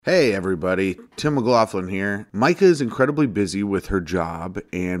Hey everybody, Tim McLaughlin here. Micah is incredibly busy with her job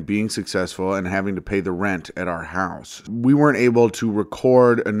and being successful and having to pay the rent at our house. We weren't able to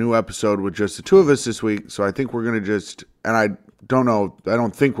record a new episode with just the two of us this week, so I think we're going to I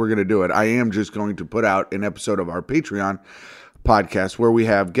don't think we're going to do it. I am just going to put out an episode of our Patreon podcast where we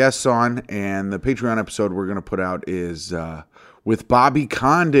have guests on, and the Patreon episode we're going to put out is with Bobby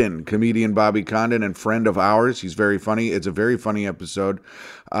Condon, comedian Bobby Condon and friend of ours. He's very funny. It's a very funny episode.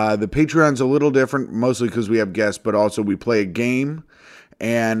 The Patreon's a little different, mostly because we have guests, but also we play a game.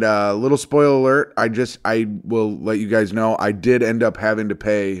 And little spoiler alert, I will let you guys know, I did end up having to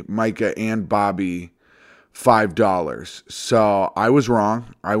pay Micah and Bobby $5. So I was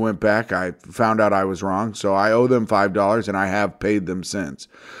wrong. I went back. I found out I was wrong. So I owe them $5 and I have paid them since.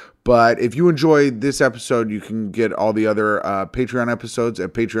 But if you enjoyed this episode, you can get all the other Patreon episodes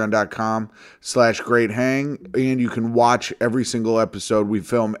at patreon.com/greathang. And you can watch every single episode. We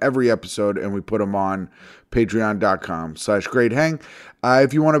film every episode and we put them on patreon.com/greathang.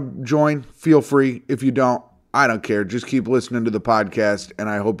 If you want to join, feel free. If you don't, I don't care. Just keep listening to the podcast. And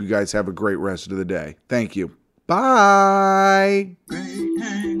I hope you guys have a great rest of the day. Thank you. Bye. Great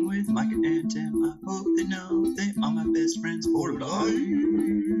hang with Mike and Tim. I hope they know they are my best friends for life.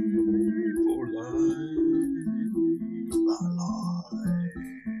 For life. For life.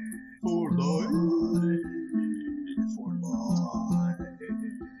 For life. For life.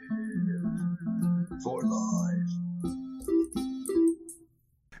 For life.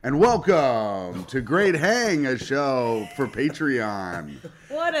 And welcome to Great Hang, a show for Patreon.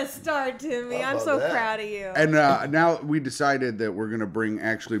 What a start, Timmy. I'm so proud of you. And now we decided that we're going to bring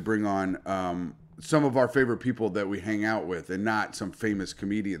on some of our favorite people that we hang out with and not some famous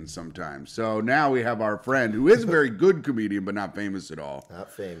comedians sometimes. So now we have our friend who is a very good comedian but not famous at all.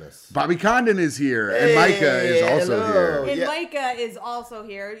 Not famous. Bobby Condon is here, and Micah is also here. And Micah is also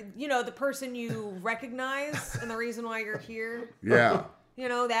here. You know, the person you recognize and the reason why you're here. Yeah. You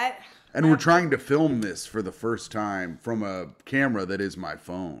know, that... And we're trying to film this for the first time from a camera that is my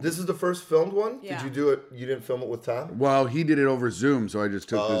phone. This is the first filmed one? Yeah. Did you do it? You didn't film it with Tom? Well, he did it over Zoom, so I just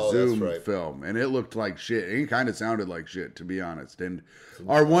took the Zoom right. film, and it looked like shit. It kind of sounded like shit, to be honest. And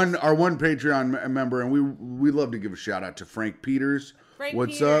our one Patreon member, and we love to give a shout out to Frank Peters.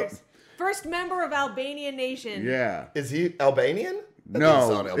 What's up? First member of Albanian Nation. Yeah. Is he Albanian?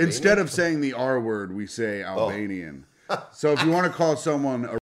 No. Instead of saying the R word, we say Albanian. So if you want to call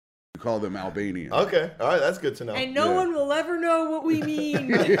someone call them Albanian. Okay. All right. That's good to know. And no one will ever know what we mean.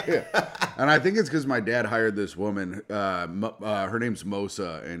 Yeah. And I think it's because my dad hired this woman. Her name's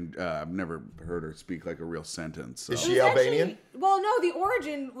Mosa, and I've never heard her speak like a real sentence. So. Is she Albanian? Well, no. The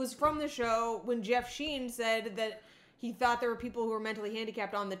origin was from the show when Jeff Sheen said that he thought there were people who were mentally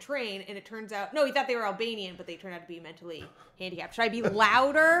handicapped on the train, and it turns out... No, he thought they were Albanian, but they turned out to be mentally handicapped. Should I be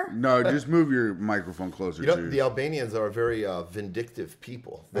louder? No, just move your microphone closer. You know, the Albanians are a very vindictive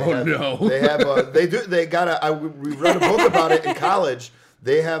people. They have, They got we read a book about it in college.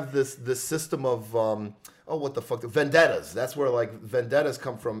 They have this system of, vendettas. That's where, like, vendettas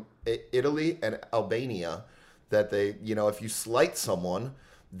come from Italy and Albania, that they, you know, if you slight someone,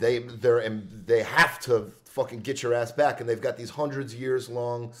 they have to fucking get your ass back, and they've got these hundreds of years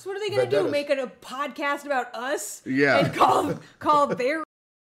long. So what are they gonna do? Make a podcast about us? Yeah. And call their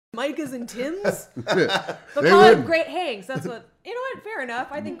Micahs and Tims? But call it Great Hangs. That's what. You know what? Fair enough.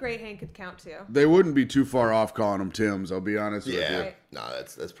 I think Great Hang could count too. They wouldn't be too far off calling them Tims. I'll be honest with you. Yeah. No,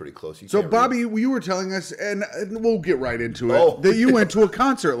 that's pretty close. So Bobby, you were telling us, and we'll get right into it, that you went to a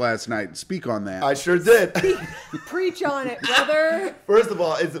concert last night. Speak on that. I sure did. Preach on it, brother. First of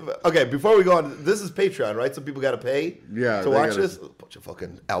all, okay, before we go on, this is Patreon, right? So people got to pay to watch this. A bunch of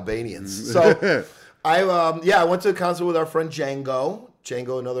fucking Albanians. So I went to a concert with our friend Django.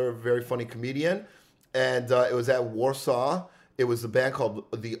 Django, another very funny comedian. And it was at Warsaw. It was a band called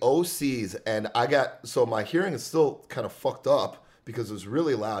the OCs. And my hearing is still kind of fucked up because it was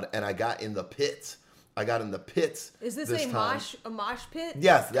really loud. And I got in the pits. Is this a mosh pit?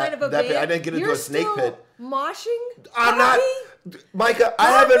 Yes, kind of a band? pit. I didn't get into a snake pit. Moshing? I'm not, Micah.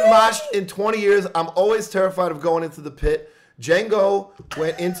 I haven't moshed in 20 years. I'm always terrified of going into the pit. Django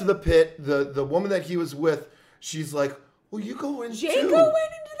went into the pit. The woman that he was with, she's like, "Well, you go in too." Django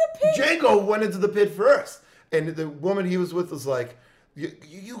went into the pit. Django went into the pit first, and the woman he was with was like,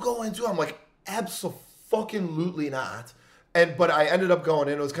 "You go in too." I'm like, "Abso-fucking-lutely not." But I ended up going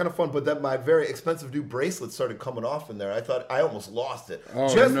in. It was kind of fun. But then my very expensive new bracelet started coming off in there. I thought I almost lost it.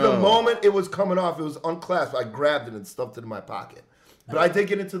 The moment it was coming off, it was unclasped. I grabbed it and stuffed it in my pocket. But I did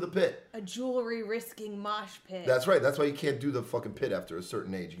get into the pit. A jewelry risking mosh pit. That's right. That's why you can't do the fucking pit after a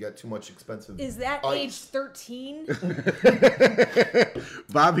certain age. You got too much expensive. Is that ice. age 13?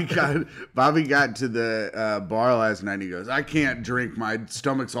 Bobby got to the bar last night and he goes, I can't drink. My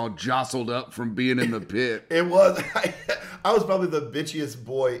stomach's all jostled up from being in the pit. It was. I was probably the bitchiest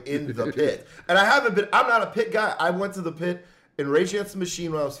boy in the pit. And I'm not a pit guy. I went to the pit and Rage Against the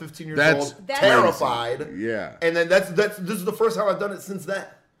Machine when I was 15 years old. Terrified. Yeah. And then this is the first time I've done it since then.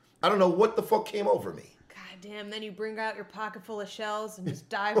 I don't know what the fuck came over me. God damn, then you bring out your pocket full of shells and just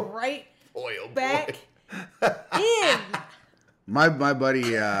dive right back in. My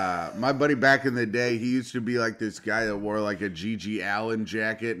buddy back in the day, he used to be like this guy that wore like a G.G. Allen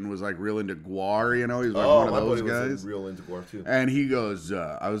jacket and was like real into Gwar, you know? He's like one of those guys. Was real into Gwar too. And he goes,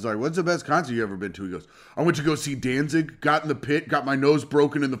 I was like, what's the best concert you ever been to? He goes, I went to go see Danzig, got in the pit, got my nose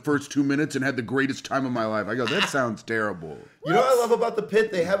broken in the first 2 minutes, and had the greatest time of my life. I go, that sounds terrible. You know what I love about the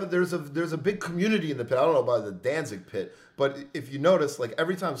pit? There's a big community in the pit. I don't know about the Danzig pit, but if you notice, like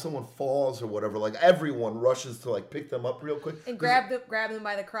every time someone falls or whatever, like everyone rushes to like pick them up real quick and grab them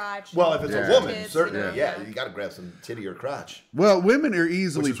by the crotch. Well, if it's a woman, kids, certainly, you got to grab some titty or crotch. Well, women are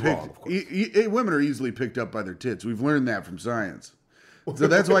easily wrong, of course. Women are easily picked up by their tits. We've learned that from science. So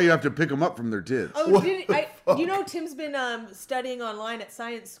that's why you have to pick them up from their tits. Oh, you know, Tim's been studying online at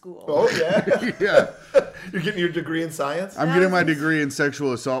science school. Oh, yeah? Yeah. You're getting your degree in science? I'm getting my degree in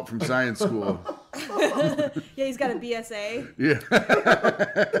sexual assault from science school. Yeah, he's got a BSA.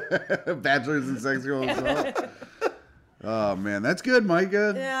 Yeah. Bachelor's in sexual assault. Oh, man. That's good,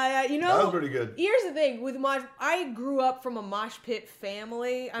 Micah. Yeah, you know. That was pretty good. Here's the thing. With mosh, I grew up from a mosh pit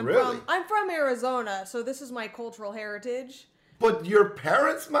family. I'm from Arizona, so this is my cultural heritage. But your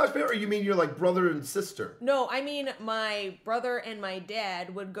parents mosh pit, or you mean you're like brother and sister? No, I mean my brother and my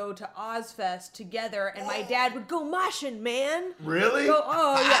dad would go to Ozfest together, and my dad would go moshing, man. Really?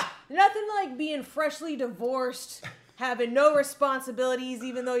 Yeah. Nothing like being freshly divorced, having no responsibilities,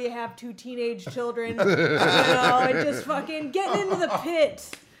 even though you have 2 teenage children, and just fucking getting into the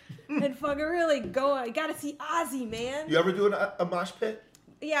pit and fucking really going. You gotta see Ozzy, man. You ever do a mosh pit?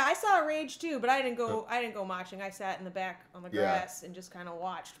 Yeah, I saw Rage too, but I didn't go moshing. I sat in the back on the grass and just kind of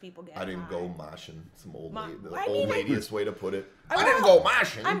watched people get. I didn't go moshing. Some old lady, ladiest way to put it. I didn't go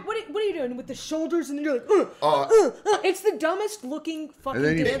moshing. What are you doing with the shoulders? And then you're like, it's the dumbest looking fucking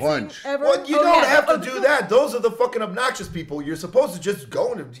dancing ever. Well, you don't have to do that. Those are the fucking obnoxious people. You're supposed to just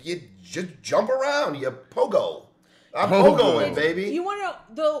go and you just jump around. You pogo. I'm pogoing, baby. You want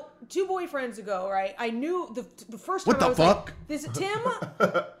to know, the 2 boyfriends ago, right? I knew the first time. What the fuck? Like, Tim,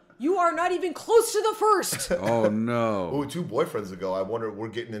 you are not even close to the first. Oh, no. Ooh, 2 boyfriends ago. I wonder, we're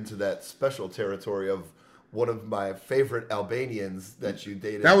getting into that special territory of one of my favorite Albanians that you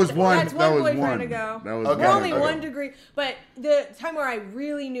dated. That was one. That's one boyfriend ago. That was We're only 1 degree. But the time where I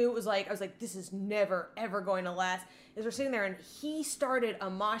really knew it was like, I was like, this is never, ever going to last. Is we're sitting there and he started a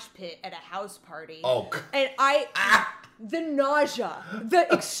mosh pit at a house party. Oh. And the nausea, the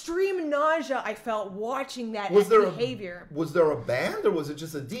extreme nausea I felt watching that behavior. Was there a band or was it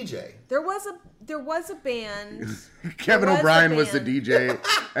just a DJ? There was a band. Kevin O'Brien was the DJ,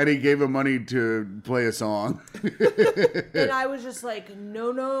 and he gave him money to play a song. And I was just like,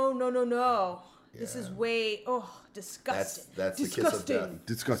 no. This is way disgusting. That's the kiss of death.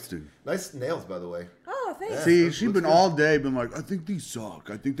 Disgusting. Nice nails, by the way. Oh, thanks. Yeah, see, she's been all day been like, I think these suck.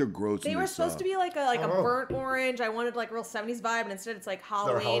 I think they're gross. They were supposed to be like a burnt orange. I wanted like real 70s vibe, and instead it's like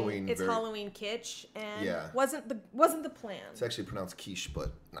Halloween. It's Halloween kitsch, and wasn't the plan. It's actually pronounced quiche,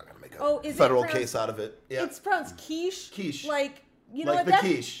 but not gonna make a federal case out of it. Yeah, it's pronounced quiche. Quiche, like you know like what the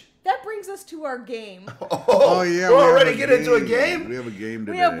quiche. That brings us to our game. Oh yeah, we're already getting into a game. We have a game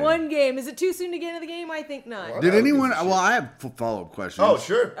today. We have one game. Is it too soon to get into the game? I think not. Did anyone? Well, I have follow-up questions. Oh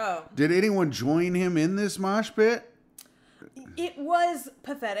sure. Oh. Did anyone join him in this mosh pit? It was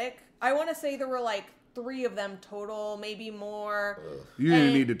pathetic. I want to say there were like 3 of them total, maybe more. You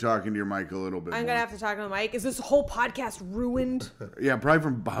need to talk into your mic a little bit. I'm going to have to talk into the mic. Is this whole podcast ruined? Yeah, probably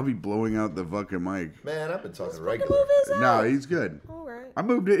from Bobby blowing out the fucking mic. Man, I've been talking regular. Move his out. No, he's good. All right. I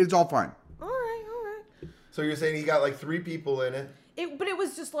moved it. It's all fine. All right. So you're saying he got like 3 people in it? But it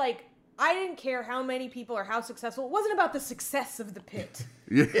was just like, I didn't care how many people or how successful. It wasn't about the success of the pit.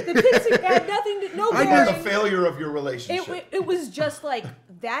 Yeah. The pit had nothing to... No I know the failure of your relationship. It was just like,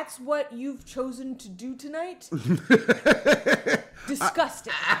 that's what you've chosen to do tonight?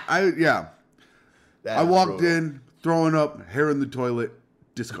 Disgusting. I walked in, throwing up, hair in the toilet.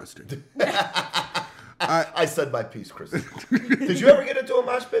 Disgusting. I said my piece, Chris. Did you ever get into a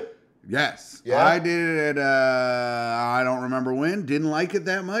mosh pit? Yes. Yeah? I did it I don't remember when. Didn't like it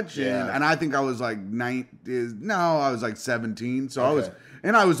that much. Yeah. And I think I was like I was like 17. So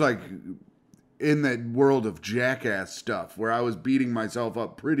I was like in that world of jackass stuff where I was beating myself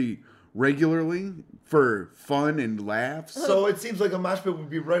up pretty regularly for fun and laughs. So it seems like a mosh pit would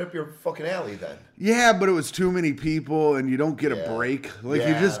be right up your fucking alley then. Yeah, but it was too many people and you don't get a break. Like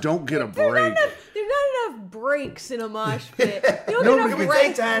you just don't get a break. There's not enough breaks in a mosh pit. You don't Nobody- get Can we enough take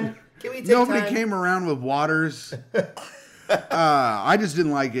breaks. 10? Can we take Nobody 10? came around with waters. I just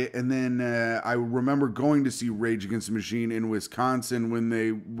didn't like it. And then I remember going to see Rage Against the Machine in Wisconsin when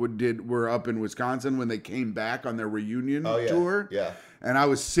they were up in Wisconsin when they came back on their reunion tour. Yeah. And I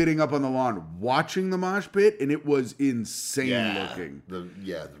was sitting up on the lawn watching the mosh pit, and it was insane looking.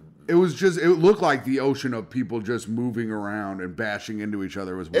 It was just, it looked like the ocean of people just moving around and bashing into each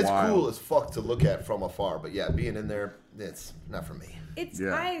other. It was It's wild. cool as fuck to look at from afar, but yeah, being in there, it's not for me.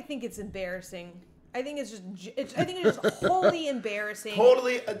 I think it's embarrassing. I think it's just wholly embarrassing.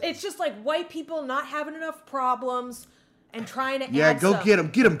 Totally. It's just like white people not having enough problems and trying to Yeah, add go some. get him.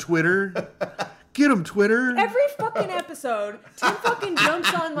 Get him, Twitter. Get him, Twitter. Every fucking episode, Tim fucking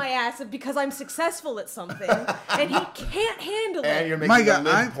jumps on my ass because I'm successful at something, and he can't handle And it. you're making a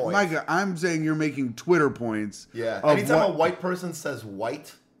live point. Micah, I'm saying you're making Twitter points. Yeah. of Anytime what- a white person says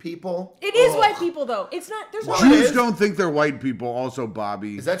white people. It is white people though. It's not. There's no. Well, it Jews is. don't think they're white people. Also,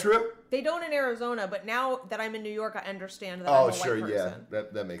 Bobby. Is that true? They don't in Arizona, but now that I'm in New York, I understand that I'm Oh, a sure, white yeah. person.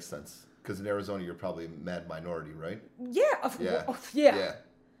 That makes sense. Because in Arizona, you're probably a mad minority, right? Yeah. Yeah. Yeah.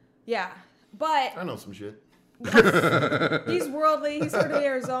 Yeah. But I know some shit. he's worldly. He's heard of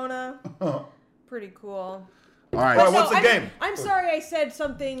Arizona. Pretty cool. All right. All right, what's the game? I'm sorry I said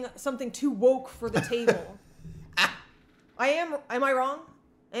something too woke for the table. Am I wrong?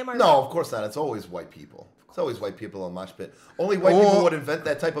 Am I No, wrong? of course not. It's always white people. It's always white people on mosh pit. Only white people would invent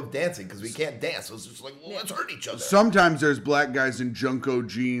that type of dancing because we can't dance. So it's just like, well, let's hurt each other. Sometimes there's black guys in Junko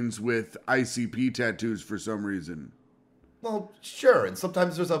jeans with ICP tattoos for some reason. Well, sure. And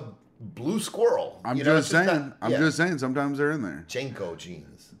sometimes there's a blue squirrel. I'm You know, just it's saying. not- I'm yeah. just saying. Sometimes they're in there. Janko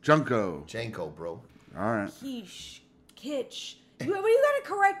jeans. Junko. Janko, bro. All right. Quiche, kitsch. You gotta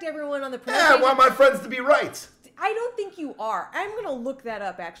correct everyone on the Yeah, I pronunciation. want my friends to be right. I don't think you are. I'm gonna look that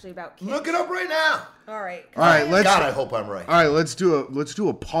up actually about kitsch. Look it up right now. All right. All right. Let's. God, I hope I'm right. All right. Let's do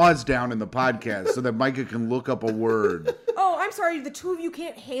a pause down in the podcast so that Micah can look up a word. Oh, I'm sorry. The two of you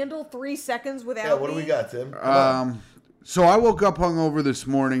can't handle 3 seconds without Yeah, what do me? we got, Tim? Come on. So I woke up hungover this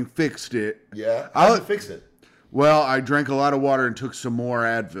morning, fixed it. Yeah. How'd you fix it? Well, I drank a lot of water and took some more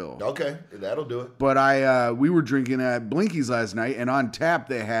Advil. Okay, that'll do it. But we were drinking at Blinky's last night, and on tap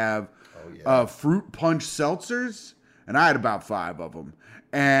they have fruit punch seltzers, and I had about 5 of them.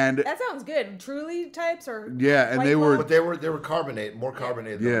 And That sounds good. Truly types or Yeah, and White they were- But they were carbonated, more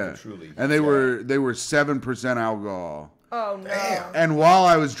carbonated than Truly. and they were 7% alcohol. Oh no. Damn. And while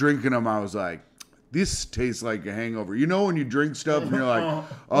I was drinking them, I was like, this tastes like a hangover. You know when you drink stuff and you're like,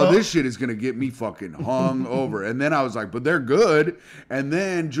 oh, this shit is going to get me fucking hung over. And then I was like, but they're good. And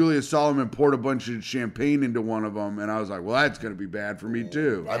then Julia Solomon poured a bunch of champagne into one of them. And I was like, well, that's going to be bad for me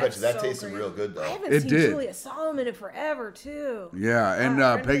too. I bet you that so tasted great. real good, though. I haven't It seen did. Julia Solomon in forever too. Yeah, and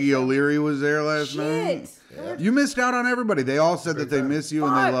Wow, friend of the Peggy show. O'Leary was there last night. Shit. You missed out on everybody. They all said that they miss you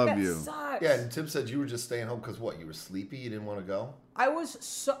and they Fuck, love that you. sucks. Yeah, and Tim said you were just staying home because what? You were sleepy? You didn't want to go? I was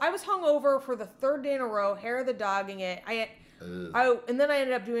hungover for the 3rd day in a row, hair of the dogging it. And then I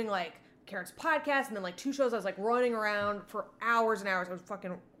ended up doing like Karen's podcast and then like 2 shows. I was like running around for hours and hours.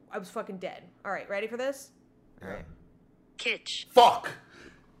 I was fucking dead. All right, ready for this? All right. Kitsch. Fuck!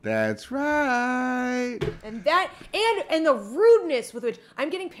 That's right. And that and the rudeness with which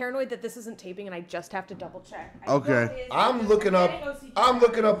I'm getting paranoid that this isn't taping and I just have to double check. I know Okay. it is I'm because looking we're up. getting OCD. I'm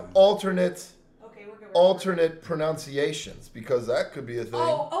looking up alternate Okay, we're good. alternate pronunciations because that could be a thing.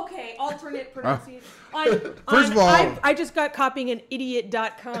 Oh, okay. Alternate pronunciation. First of all- I just got copying an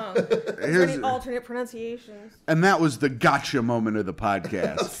idiot.com. Here's- Any alternate pronunciations. And that was the gotcha moment of the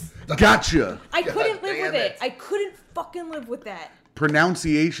podcast. Gotcha. I couldn't live damn with it. it. I couldn't fucking live with that.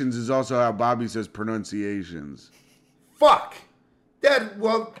 Pronunciations is also how Bobby says pronunciations. Fuck! Dad,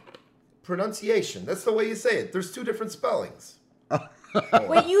 well, pronunciation. That's the way you say it. There's 2 different spellings.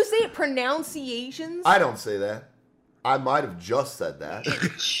 Wait, you say pronunciations? I don't say that. I might have just said that.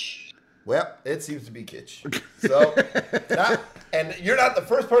 Well, it seems to be kitsch. So, and you're not the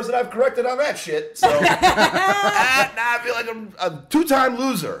first person I've corrected on that shit. So, now I feel like I'm a two-time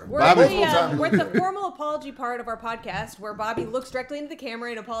loser. We're at the formal apology part of our podcast where Bobby looks directly into the camera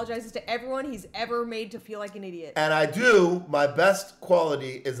and apologizes to everyone he's ever made to feel like an idiot. And I do. My best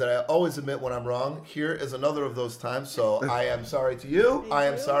quality is that I always admit when I'm wrong. Here is another of those times. So I am sorry to you. I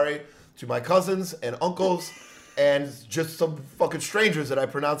am sorry to my cousins and uncles and just some fucking strangers that I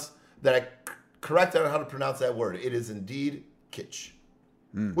corrected on how to pronounce that word. It is indeed kitsch,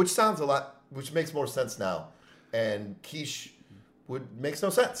 which sounds which makes more sense now. And quiche makes no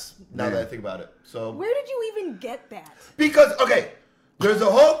sense now that I think about it. So where did you even get that? Because, okay, there's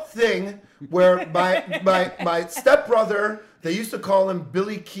a whole thing where my stepbrother, they used to call him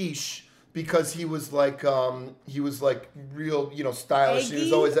Billy Quiche because he was like real, stylish. Eggy? He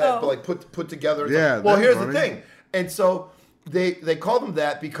was always like put together. Yeah. Well, here's funny. the thing. And so they called him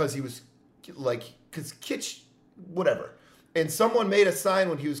that because he was because kitsch, whatever. And someone made a sign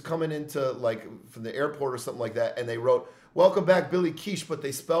when he was coming into from the airport or something like that, and they wrote, "Welcome back, Billy Quiche," but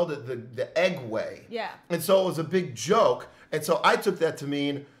they spelled it the egg way. Yeah. And so it was a big joke. And so I took that to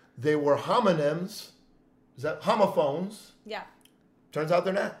mean they were homonyms. Is that homophones? Yeah. Turns out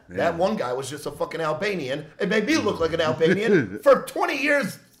they're not. Yeah. That one guy was just a fucking Albanian. It made me look like an Albanian for 20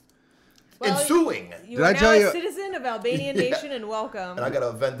 years ensuing. You are now a citizen of Albanian Nation and welcome. And I got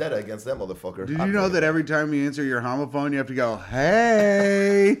a vendetta against that motherfucker. Did you know that every time you answer your homophone, you have to go,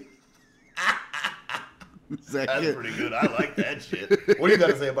 hey? That's pretty good. I like that shit. What do you got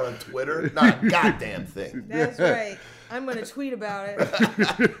to say about it on Twitter? Not a goddamn thing. That's right. I'm going to tweet about it.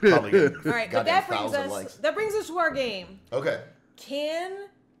 Probably all right, but that brings us to our game. Okay. Can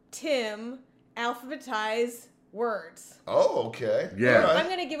Tim alphabetize words? Oh, okay. Yeah. Right. I'm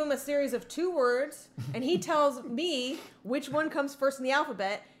going to give him a series of 2 words, and he tells me which one comes first in the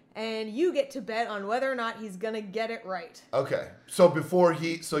alphabet, and you get to bet on whether or not he's going to get it right. Okay. So you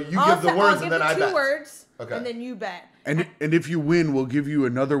give the words and then I bet. 2 words, okay. and then you bet. And if you win, we'll give you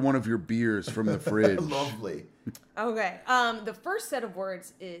another one of your beers from the fridge. Lovely. Okay. The first set of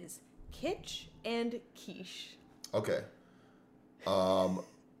words is kitsch and quiche. Okay.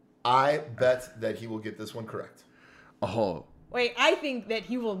 I bet that he will get this one correct. Oh. Wait, I think that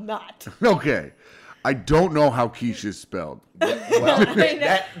he will not. Okay. I don't know how quiche is spelled. Yeah, well,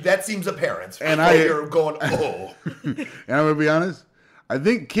 that seems apparent. And you're going, oh. And I'm going to be honest. I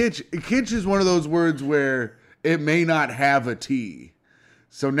think kitsch is one of those words where it may not have a T.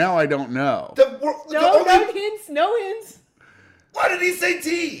 So now I don't know. No hints. Why did he say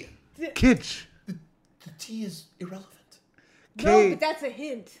T? Kitsch. The T is irrelevant. No, but that's a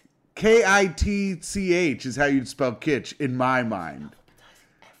hint. Kitch is how you'd spell kitsch in my mind.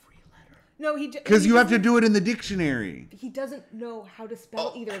 No, because you have to do it in the dictionary. He doesn't know how to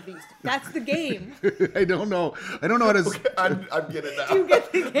spell either of these. That's the game. I don't know how to. Okay, I'm getting it now. You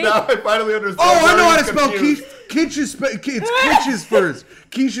get the game. Now I finally understand. Oh, I know how to spell quiche. Kitsch is first.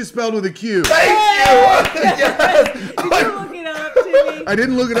 Quiche is spelled with a Q. Thank you. Yes. Did you look it up, Timmy? I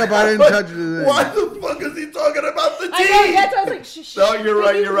didn't look it up. I didn't touch it. Why the fuck is he talking about the T? I know. That's why I was like, shh. No, you're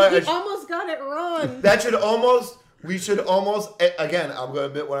right. He almost got it wrong. We should almost, again, I'm going to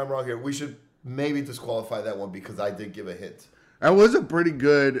admit when I'm wrong here, we should maybe disqualify that one because I did give a hint. That was a pretty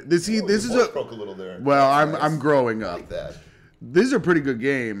good. This is broke a little there. Well, That's I'm growing up. I like that. This is a pretty good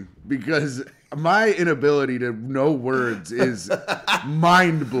game because my inability to know words is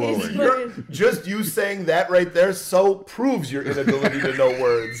mind-blowing. Just you saying that right there so proves your inability to know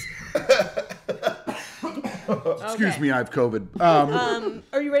words. Excuse me, I have COVID.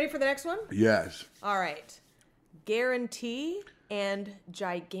 Are you ready for the next one? Yes. All right. Guarantee and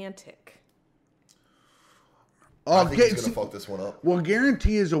gigantic. I think he's going to fuck this one up. Well,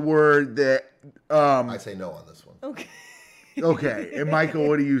 guarantee is a word that... I say no on this one. Okay. Okay. And Michael,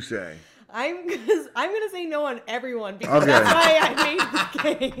 what do you say? I'm gonna say no on everyone because that's why I made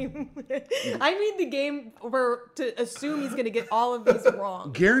the game. I made the game to assume he's gonna get all of these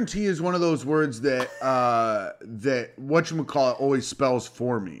wrong. Guarantee is one of those words that whatchamacallit always spells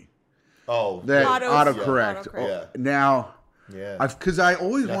for me. Oh, that autocorrect. Yeah. Now, because I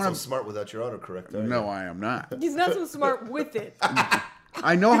always want to. So smart without your autocorrect. No, I am not. He's not so smart with it.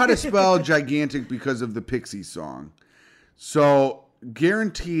 I know how to spell gigantic because of the Pixies song. So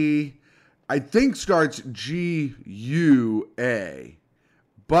guarantee. I think starts G-U-A,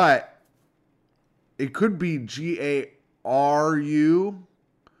 but it could be G-A-R-U.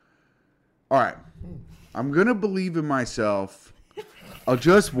 All right. I'm going to believe in myself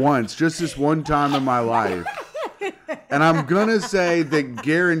just once, just this one time in my life. And I'm going to say that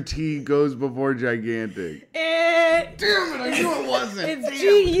guarantee goes before gigantic. Damn it, I knew it wasn't. It's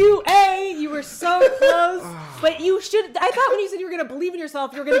G-U-A. You were so close. But you should, I thought when you said you were going to believe in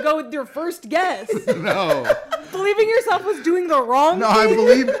yourself, you were going to go with your first guess. No. Believing yourself was doing the wrong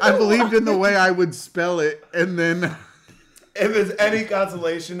thing. I believed in the way I would spell it, and then... If it's any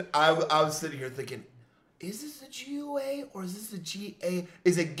consolation, I was sitting here thinking, is this a G-U-A or is this a G-A?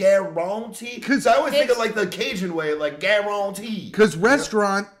 Is it guarantee? Because I always think of like the Cajun way, like guarantee. Because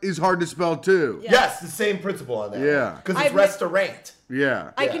restaurant is hard to spell too. Yeah. Yes, the same principle on that. Yeah. Because it's restaurant.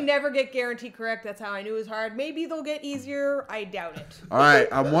 Yeah. I can never get guarantee correct. That's how I knew it was hard. Maybe they'll get easier. I doubt it. All right,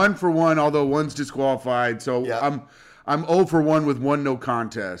 I'm 1 for 1, although one's disqualified. So I'm 0 for 1 with 1 no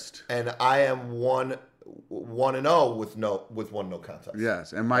contest. And I am 1 and 0 with 1 no contest.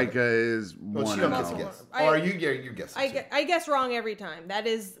 Yes, and Micah is 1 she and don't get to 0. guess. Or you guess. I guess wrong every time.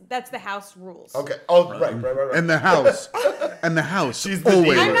 That's the house rules. Okay. Oh, right. And the house. She's the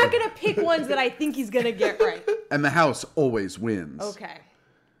always. I'm not gonna pick ones that I think he's gonna get right. And the house always wins. Okay.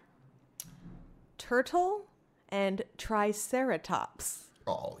 Turtle and Triceratops.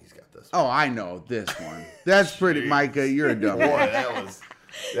 Oh, he's got this. Oh, I know this one. That's pretty, Micah. You're a dumb Boy, boy.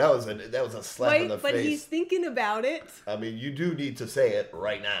 that was a slap in the face. But he's thinking about it. I mean, you do need to say it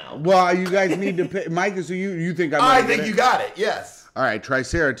right now. Well, you guys need to pick. Micah, so you think I think you got it. Yes. All right,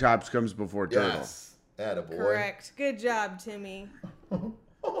 Triceratops comes before turtle. Yes. Attaboy. Correct. Good job, Timmy.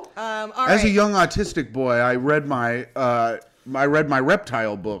 All As right. a young autistic boy, I read my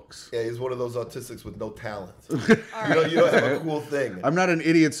reptile books. Yeah, he's one of those autistics with no talent. You don't have a cool thing. I'm not an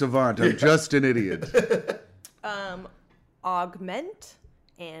idiot savant. I'm just an idiot. Augment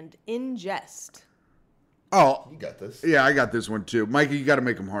and ingest. Oh, You got this. yeah, I got this one too. Micah, you got to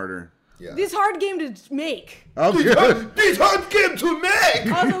make them harder. Yeah. This hard game to make. Okay. These hard game to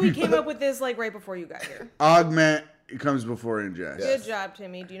make. Also, we came up with this like right before you got here. Augment comes before ingest. Yeah. Good job,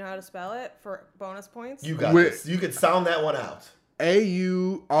 Timmy. Do you know how to spell it for bonus points? You got this. You can sound that one out.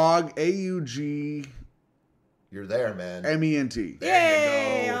 A-U-G You're there, man. M-E-N-T.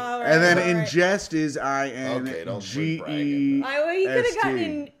 Yay! All right, And then all right. ingest is Okay, don't I-N-G-E. bragging. Well, you could have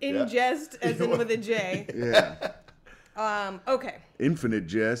gotten S-T. ingest as in with a J. Yeah. Okay. Infinite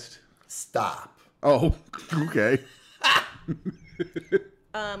jest. Stop. Oh, okay.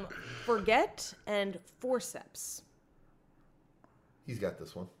 Forget and forceps. He's got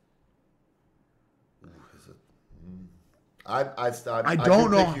this one. Ooh, is it? I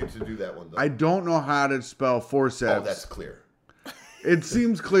don't know. Pick you to do that one though. I don't know how to spell forceps. Oh, that's clear. It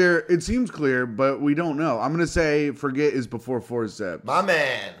seems clear. It seems clear, but we don't know. I'm gonna say forget is before forceps. My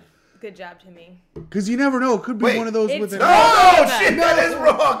man. Good job, Timmy. Because you never know. It could be Wait, one of those it's with an. not. Oh shit! That is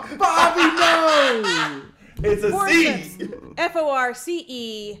wrong. Bobby, no. It's a Forceps.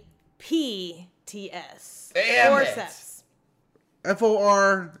 C. Forcepts. Damn Forceps.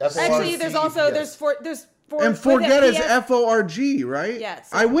 F-O-R. Actually, there's also there's And forget is F-O-R-G, right? Yes.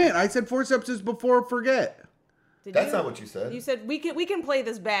 I went. I said forceps is before forget. That's not what you said. You said we can play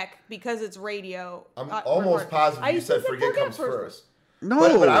this back because it's radio. I'm almost positive you said forget comes first. No.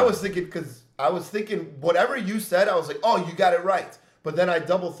 But I was thinking whatever you said, I was like, oh, you got it right. But then I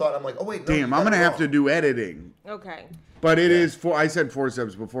double thought. I'm like, oh wait, no, Damn, I'm gonna have to do editing. Okay. But it is for. I said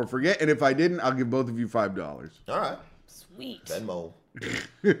forceps before forget, and if I didn't, I'll give both of you $5. All right. Sweet. Venmo. All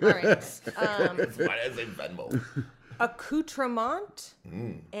right. Why did I say Venmo? Accoutrement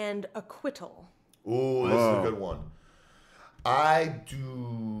and acquittal. Ooh, this is a good one. I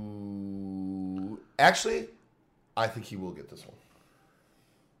do. Actually, I think he will get this one.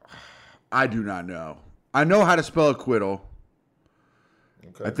 I do not know. I know how to spell acquittal.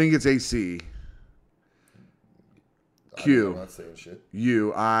 Okay. I think it's A-C. Q. I'm not saying shit.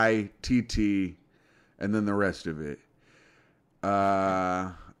 U-I-T-T, and then the rest of it.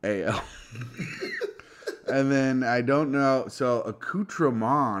 A-L. And then I don't know. So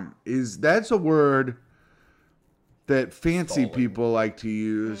accoutrement that's a word that fancy people like to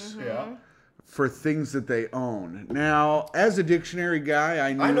use for things that they own. Now, as a dictionary guy,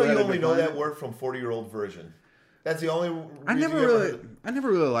 I know you only know that word from 40-Year-Old Version. That's the only reason I never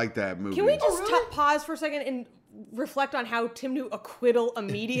really liked that movie. Can we just pause for a second and reflect on how Tim knew acquittal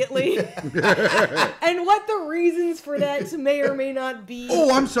immediately? And what the reasons for that may or may not be.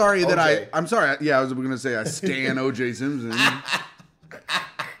 Oh, I'm sorry that OJ. I'm sorry. Yeah, I was going to say I stan O.J. Simpson.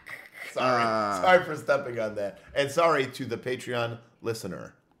 Sorry for stepping on that. And sorry to the Patreon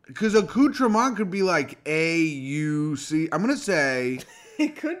listener. Because accoutrement could be like A-U-C. I'm going to say...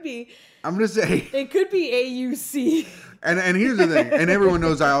 It could be. It could be AUC. And here's the thing. And everyone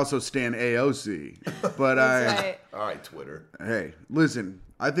knows I also stan AOC. But That's right. All right, Twitter. Hey, listen.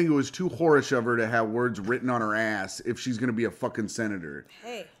 I think it was too whorish of her to have words written on her ass if she's going to be a fucking senator.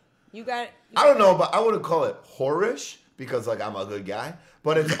 Hey, you got it. I don't know, but I wouldn't call it whorish because, like, I'm a good guy.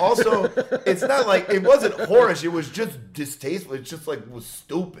 But it's also, it's not like, it wasn't whorish. It was just distasteful. It just, like, was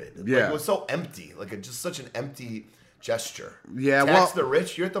stupid. Yeah. Like, it was so empty. Like, it's just such an empty gesture. Yeah, Tax the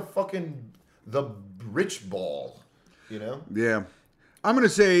rich. You're at the rich ball, you know? Yeah. I'm going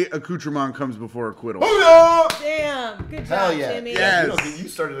to say accoutrement comes before acquittal. Oh, yeah! Damn. Good job, Hell yeah. Timmy. Yeah. Yes. You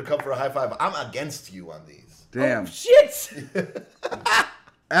started to come for a high five. I'm against you on these. Damn. Oh, shit.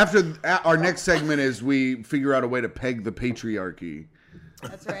 After our next segment is we figure out a way to peg the patriarchy.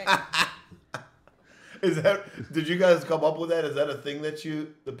 That's right. Did you guys come up with that? Is that a thing that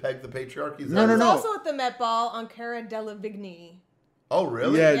the peg the patriarchy? No. It's also at the Met Ball on Cara Delevingne. Oh,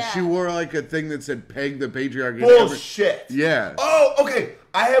 really? Yeah, she wore like a thing that said peg the patriarchy. Bullshit. Yeah. Oh, okay.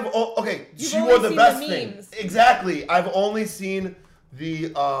 She wore the best thing. Exactly. I've only seen the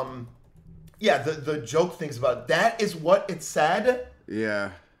the joke things about it. That is what it said.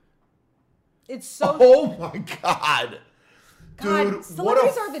 Yeah. It's so. Oh my god. God, Dude,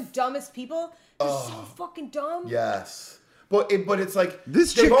 celebrities are the dumbest people. They're so fucking dumb. Yes. But it's like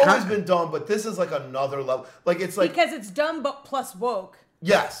This they've chick always been dumb, but this is like another level. Like it's like Because it's dumb but plus woke.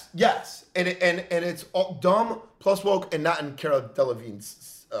 yes, and it's all dumb plus woke, and not in Cara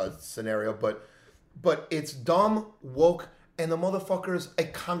Delevingne's scenario, but it's dumb, woke, and the motherfucker's a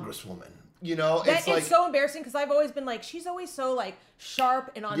congresswoman. You know, It's like so embarrassing because I've always been like, she's always so like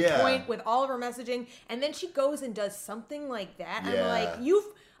sharp and on point with all of her messaging, and then she goes and does something like that. Yeah. I'm like,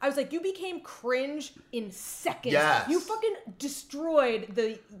 I was like, you became cringe in seconds. Yes. You fucking destroyed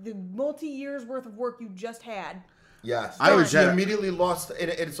the multi-years worth of work you just had. yes. She immediately lost, and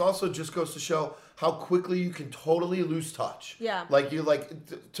it's also just goes to show how quickly you can totally lose touch. Yeah. Like you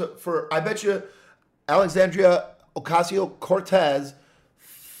I bet you Alexandria Ocasio-Cortez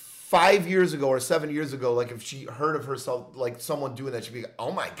 5 years ago or 7 years ago, like if she heard of herself, like someone doing that, she'd be like,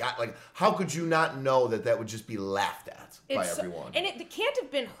 oh my God, like how could you not know that would just be laughed at by everyone? And it can't have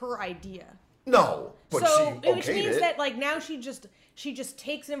been her idea. No, but So, she which okayed means it. that like now she just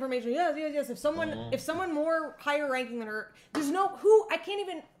takes information. Yes. If someone more higher ranking than her,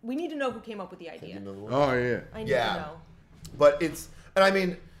 we need to know who came up with the idea. Oh, yeah. I need to know. But and I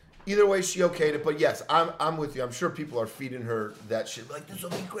mean, either way, she okayed it. But yes, I'm with you. I'm sure people are feeding her that shit. Like, this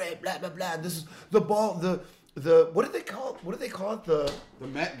will be great, blah, blah, blah. This is the ball, the what do they call it? What do they call it? The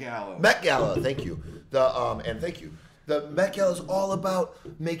Met Gala. Met Gala, thank you. And thank you. The Met Gala is all about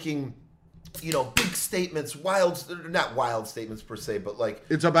making, big statements, not wild statements per se, but like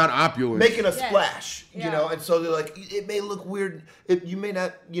It's about opulence. making a splash, Yeah. and so they're like, it may look weird. You may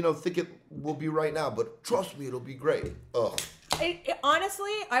not, think it will be right now, but trust me, it'll be great. Ugh.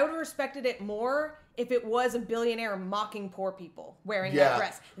 Honestly, I would have respected it more if it was a billionaire mocking poor people wearing that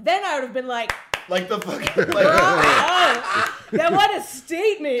dress. Then I would have been like the fucking that what a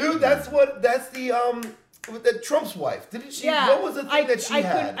statement. dude. That's the Trump's wife. Didn't she? Yeah, What was the thing that she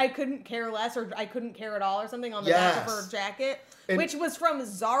had? I couldn't care less, or I couldn't care at all, or something on the back of her jacket, which was from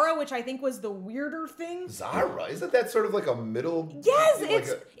Zara, which I think was the weirder thing. Zara, isn't that sort of like a middle?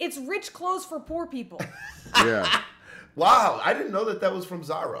 Yes, it's rich clothes for poor people. Yeah. Wow, I didn't know that was from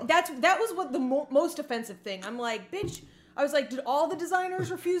Zara. That was what the most offensive thing. I'm like, bitch. I was like, did all the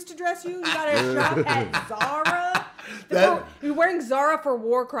designers refuse to dress you? You gotta shop at Zara. Wearing Zara for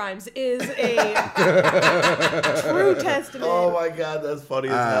war crimes is a true testament. Oh my God, that's funny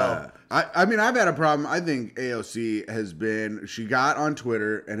as hell. I mean, I've had a problem. I think AOC she got on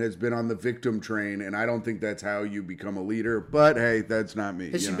Twitter and has been on the victim train, and I don't think that's how you become a leader. But hey, that's not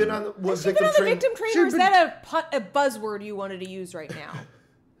me. Has she been on the victim train? Been on the victim train, or is that a buzzword you wanted to use right now?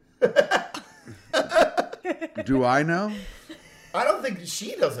 Do I know? I don't think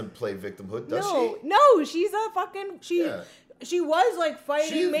she doesn't play victimhood, does she? No, she's a fucking She was like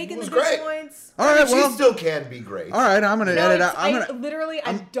fighting, making the good points. All right, she still can be great. All right, I'm gonna edit out.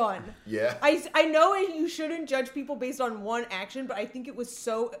 I'm done. Yeah. I know you shouldn't judge people based on one action, but I think it was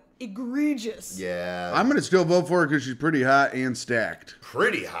so egregious. Yeah. I'm gonna still vote for her because she's pretty hot and stacked.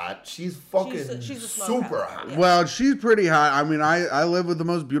 Pretty hot. She's fucking she's a super hot. Yeah. Well, she's pretty hot. I mean, I live with the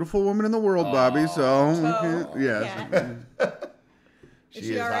most beautiful woman in the world, Bobby. So yes. Yeah.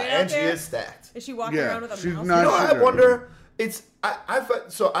 She is hot, and she is stacked. Is she walking around with a mouse? I wonder. I've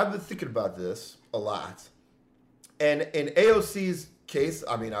been thinking about this a lot, and in AOC's case,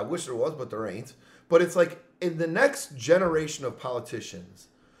 I mean, I wish there was, but there ain't. But it's like in the next generation of politicians,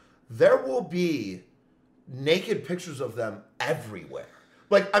 there will be naked pictures of them everywhere.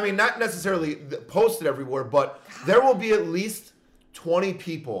 Like, I mean, not necessarily posted everywhere, but there will be at least 20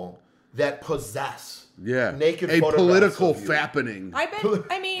 people that possess naked a political fappening. I bet.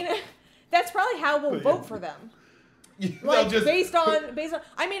 I mean, that's probably how we'll vote for them. Like based on.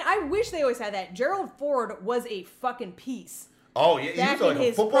 I mean, I wish they always had that. Gerald Ford was a fucking piece. Oh yeah, he was like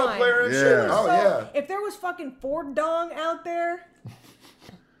a football player and shit. Oh yeah. If there was fucking Ford Dong out there.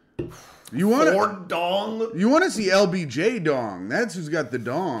 Ford Dong? You want to see LBJ Dong. That's who's got the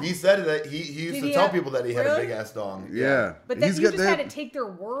dong. He said that he used to tell people that he had a big-ass dong. Yeah. But then you just had to take their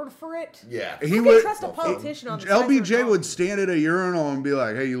word for it? Yeah. He would trust a politician on the LBJ would stand at a urinal and be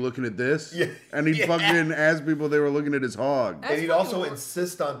like, hey, you looking at this? Yeah. And he'd fucking ask people if they were looking at his hog. And he'd also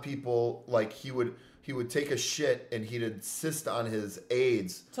insist on people, like he would take a shit and he'd insist on his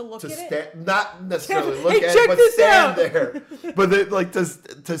aides to look at it, not necessarily look at it, but stand there. But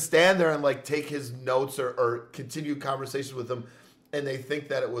to stand there and like take his notes or continue conversations with them, and they think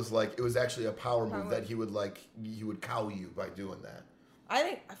that it was actually a power move that he would cow you by doing that.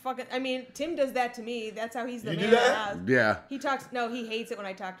 I mean, Tim does that to me. That's how he's the man. Do that? Yeah. He hates it when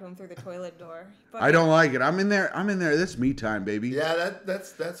I talk to him through the toilet door. But I don't like it. I'm in there. This me time, baby. Yeah,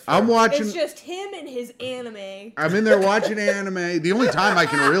 that's fair. I'm watching. It's just him and his anime. I'm in there watching anime. The only time I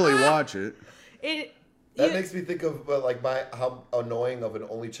can really watch it. That makes me think of how annoying of an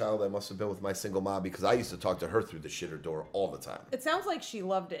only child I must have been with my single mom, because I used to talk to her through the shitter door all the time. It sounds like she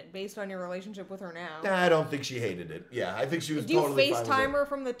loved it based on your relationship with her now. Nah, I don't think she hated it. Yeah, I think she was totally fine with it. Do you FaceTime her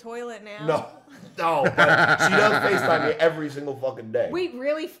from the toilet now? No, but she does FaceTime me every single fucking day. Wait,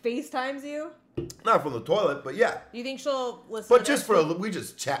 really FaceTimes you? Not from the toilet, but yeah. You think she'll listen? But just we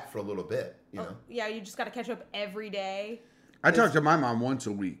just chat for a little bit, you know? Yeah, you just got to catch up every day. I talk to my mom once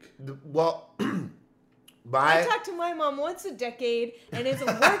a week. Well... I talk to my mom once a decade, and it's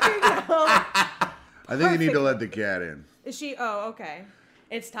working out. I think you need to let the cat in. Is she? Oh, okay.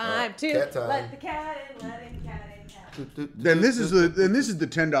 It's time to let the cat in. Let the cat in. Then this is the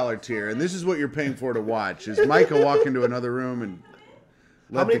 $10 tier, and this is what you're paying for to watch. Is Micah walk into another room and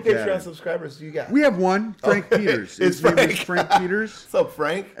how many Patreon subscribers do you got? We have one, Frank Peters. It's Frank. Name is Frank Peters. What's up,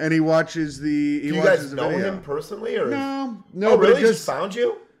 Frank? And he watches the. Do you guys know him personally, or no? Oh, really? He just found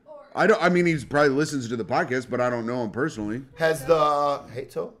you? I mean, he's probably listens to the podcast, but I don't know him personally. Has the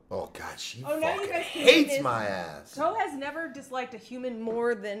Toe? Oh God, she fucking hates my ass. Toe has never disliked a human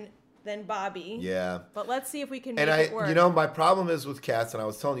more than Bobby. Yeah. But let's see if we can make it work. You know, my problem is with cats, and I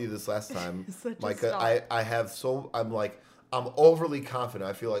was telling you this last time, Micah. I'm overly confident.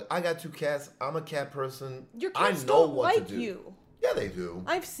 I feel like I got 2 cats. I'm a cat person. Your cats I know don't what like to do. you. Yeah, they do.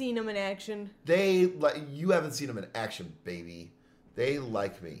 I've seen them in action. You haven't seen them in action, baby. They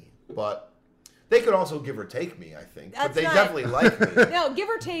like me. But they could also give or take me, I think. But they definitely like me. No, give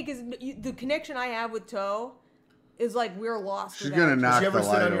or take is the connection I have with Toe is like we're lost. She's gonna knock the light over. Does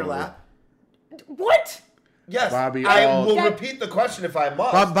she ever sit on your lap? What? Yes, Bobby. I will repeat the question if I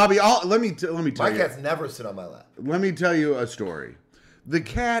must. Bobby, let me tell you. My cats never sit on my lap. Let me tell you a story. The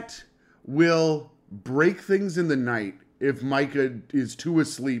cat will break things in the night if Micah is too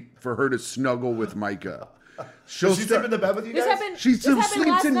asleep for her to snuggle with Micah. Does she sleep in the bed with you guys? This happened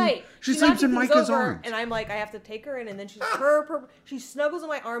last night. She sleeps in Micah's arms. And I'm like, I have to take her in, and then she snuggles in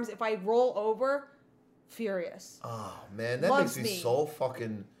my arms. If I roll over, furious. Oh, man, that makes me so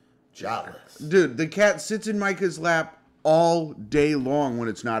fucking jealous. Dude, the cat sits in Micah's lap all day long when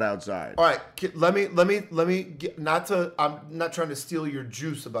it's not outside. All right, let me get, I'm not trying to steal your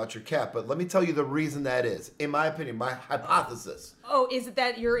juice about your cat, but let me tell you the reason that is. In my opinion, my hypothesis. Oh, is it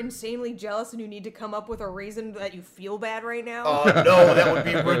that you're insanely jealous and you need to come up with a reason that you feel bad right now? No, that would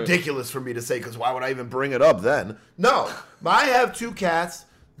be ridiculous for me to say, because why would I even bring it up then? No, I have 2 cats.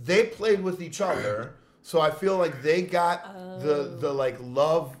 They played with each other, so I feel like they got the like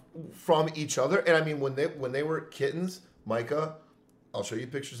love from each other. And I mean, when they were kittens, Micah, I'll show you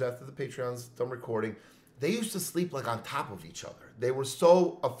pictures after the Patreon's done recording. They used to sleep like on top of each other. They were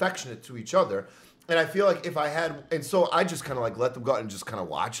so affectionate to each other. And I feel like if I had, and so I just kind of like let them go out and just kind of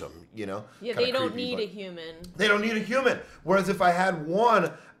watch them, you know? Yeah, they don't need a human. They don't need a human. Whereas if I had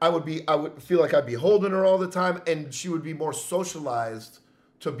one, I would feel like I'd be holding her all the time, and she would be more socialized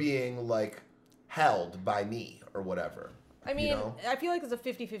to being like held by me or whatever. I mean, I feel like it's a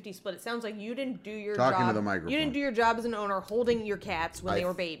 50-50 split. It sounds like you didn't do your job. Talking to the microphone. You didn't do your job as an owner holding your cats when they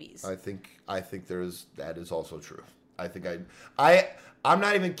were babies. I think that is also true. I'm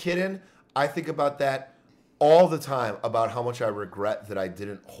not even kidding. I think about that all the time, about how much I regret that I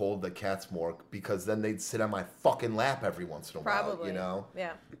didn't hold the cats more, because then they'd sit on my fucking lap every once in a while, you know?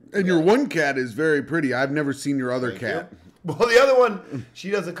 Yeah. And your one cat is very pretty. I've never seen your other cat. Well, the other one,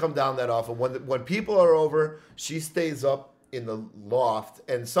 she doesn't come down that often. When people are over, she stays up in the loft,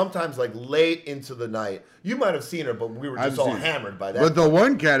 and sometimes like late into the night. You might have seen her, but we were just all hammered by that. But the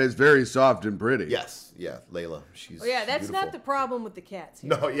one cat is very soft and pretty. Yes, yeah, Layla. She's that's beautiful. not the problem with the cats. Here.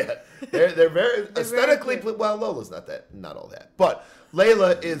 No, yeah, they're very aesthetically. Well, Lola's not all that, but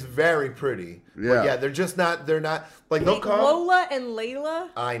Layla is very pretty. Yeah, but yeah, they're just not. They're not like they'll come. Lola and Layla.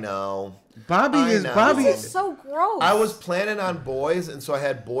 I know. Bobby is so gross. I was planning on boys, and so I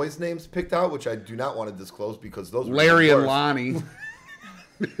had boys' names picked out, which I do not want to disclose because those were Larry and Lonnie.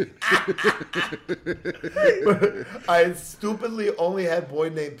 I stupidly only had boy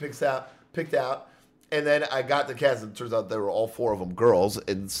name picked out, and then I got the cast, and it turns out there were all 4 of them girls,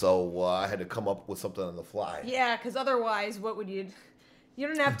 and so I had to come up with something on the fly. Yeah, because otherwise, what would you? You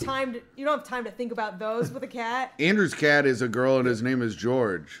don't have time to think about those with a cat. Andrew's cat is a girl, and his name is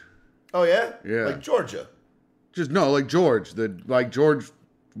George. Oh yeah, yeah, like Georgia. Like George. George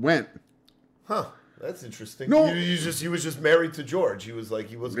went. Huh. That's interesting. No, he was just married to George. He was like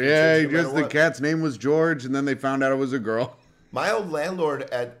he wasn't. Yeah, the cat's name was George, and then they found out it was a girl. My old landlord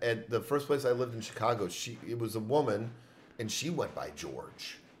at the first place I lived in Chicago, it was a woman, and she went by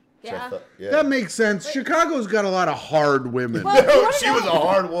George. Yeah. That makes sense. Chicago's got a lot of hard women. Well, she was a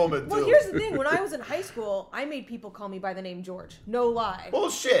hard woman, too. Well, here's the thing. When I was in high school, I made people call me by the name George. No lie.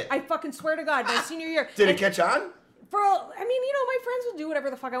 Bullshit. I fucking swear to God, my senior year. Did it catch on? My friends would do whatever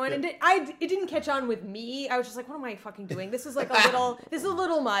the fuck I want, and it didn't catch on with me. I was just like, what am I fucking doing? This is like this is a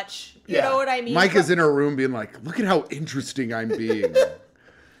little much. You know what I mean? Mike is in her room being like, look at how interesting I'm being.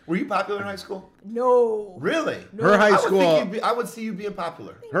 Were you popular in high school? No. Really? No. Her high school. I would see you being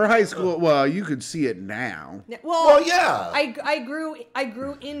popular. Her high school. Well, you could see it now. Well, yeah. I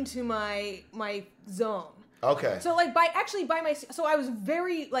grew into my zone. Okay. So so I was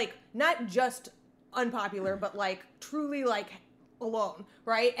very not just unpopular, but truly alone,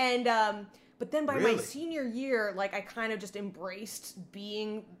 right? And but then by my senior year, I kind of just embraced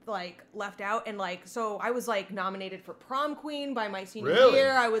being left out, and so I was nominated for prom queen by my senior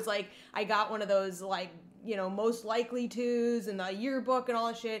year. I was I got one of those most likely tos in the yearbook and all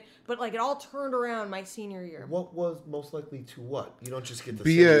that shit. But it all turned around my senior year. What was most likely to what? You don't just get to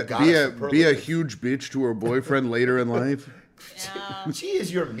be a huge bitch to her boyfriend later in life. Yeah. She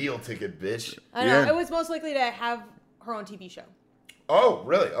is your meal ticket, bitch. I know. It was most likely to have her own TV show. Oh,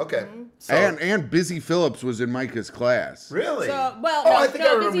 really? Okay. Mm-hmm. So, and Busy Phillips was in Micah's class. Really? So,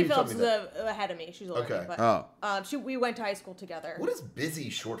 Busy Phillips is ahead of me. She's older than me. But, we went to high school together. What is Busy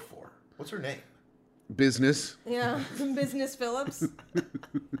short for? What's her name? Business. Yeah, Business Phillips.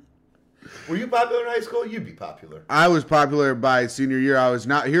 Were you popular in high school? You'd be popular. I was popular by senior year. I was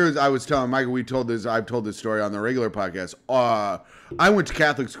not. I was telling Michael, I've told this story on the regular podcast. I went to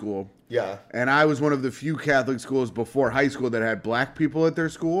Catholic school. Yeah. And I was one of the few Catholic schools before high school that had black people at their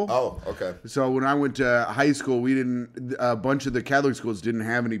school. Oh, okay. So when I went to high school, a bunch of the Catholic schools didn't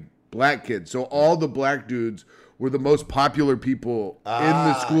have any black kids. So all the black dudes were the most popular people in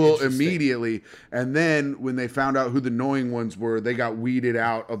the school immediately. And then when they found out who the annoying ones were, they got weeded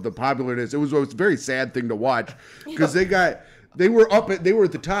out of the popularness. It was a very sad thing to watch because they were at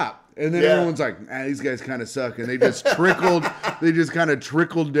the top. And then everyone's like, these guys kind of suck. And they just trickled,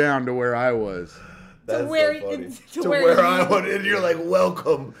 trickled down to where I was. That's where I was, and you're like,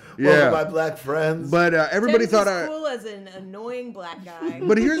 welcome, my black friends. But everybody thought school as an annoying black guy.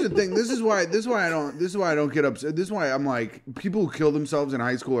 But here's the thing: this is why I don't get upset. This is why I'm like, people who kill themselves in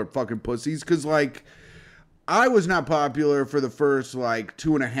high school are fucking pussies. Because I was not popular for the first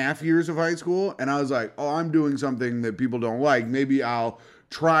 2.5 years of high school, and I was like, oh, I'm doing something that people don't like. Maybe I'll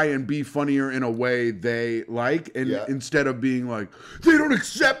try and be funnier in a way they like, and instead of being like, they don't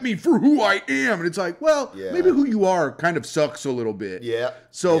accept me for who I am. And it's like, well, maybe who you are kind of sucks a little bit. Yeah.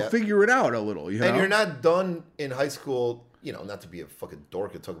 So figure it out a little, you know? And you're not done in high school, not to be a fucking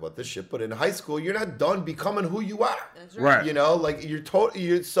dork and talk about this shit, but in high school, you're not done becoming who you are. That's right.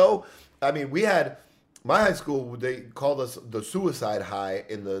 We had... My high school, they called us the suicide high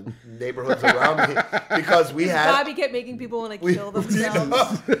in the neighborhoods around me because we had... Bobby kept making people want to kill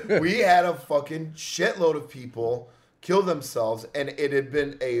themselves. We had a fucking shitload of people kill themselves, and it had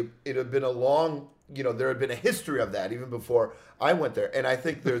been a long... there had been a history of that even before I went there, and I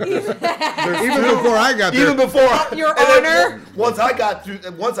think there's even before I got there, even before Your Honor. Once I got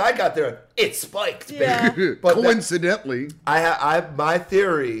there, it spiked. Yeah. Baby. But coincidentally, my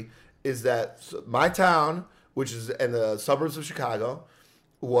theory is that my town, which is in the suburbs of Chicago,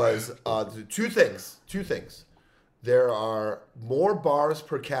 was two things. There are more bars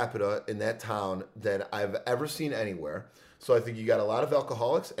per capita in that town than I've ever seen anywhere. So I think you got a lot of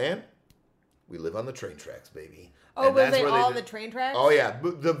alcoholics and We live on the train tracks, baby. Oh, were they all on the train tracks? Oh, yeah.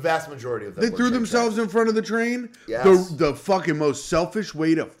 The vast majority of them. They threw themselves in front of the train? Yes. The fucking most selfish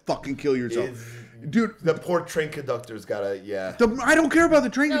way to fucking kill yourself. Dude. The poor train conductor's gotta, I don't care about the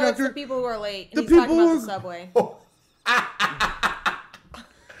train conductor. It's the people who are late. And The he's people talking about who the subway.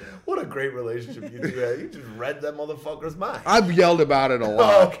 What a great relationship you two had. You just read that motherfucker's mind. I've yelled about it a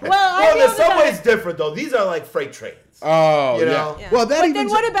lot. Okay. Well, the subway's different, though. These are like freight trains. Oh, you know? Yeah. Well, that but even then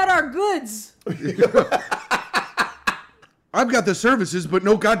what about our goods? I've got the services, but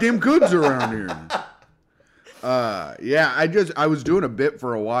no goddamn goods around here. I was doing a bit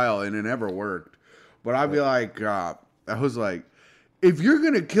for a while and it never worked. But I'd be like, I was like, if you're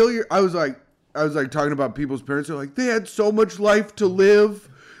gonna kill I was like talking about people's parents. They're like, they had so much life to live.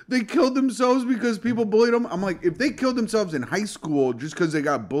 They killed themselves because people bullied them. I'm like, if they killed themselves in high school just because they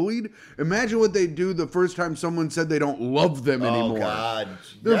got bullied, imagine what they do the first time someone said they don't love them anymore. Oh, God.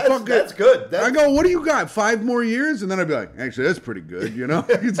 That's good. I go, what do you got, 5 more years? And then I'd be like, actually, that's pretty good, you know?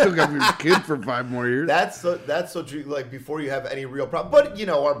 You can still got your kid for 5 more years. That's so true, like, before you have any real problem. But, you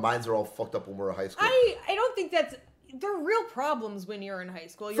know, our minds are all fucked up when we're in high school. I don't think that's... They're real problems when you're in high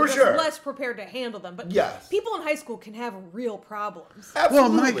school. You're For just sure. less prepared to handle them. But yes. people in high school can have real problems.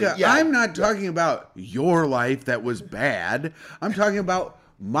 Absolutely. Well, Micah, I'm not talking about your life that was bad. I'm talking about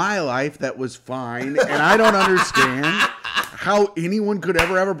my life that was fine. And I don't understand how anyone could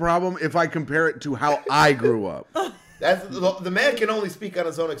ever have a problem if I compare it to how I grew up. That's the man can only speak on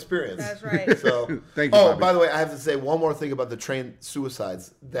his own experience. That's right. So, thank you. Oh, Bobby. by the way, I have to say one more thing about the train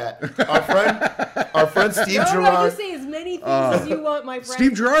suicides. That our friend Steve Gerard. You say as many things as you want, my friend.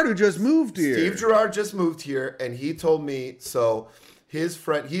 Steve Gerard, who just moved here. Steve Gerard just moved here, and he told me so. His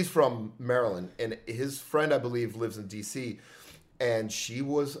friend, he's from Maryland, and his friend, I believe, lives in D.C. And she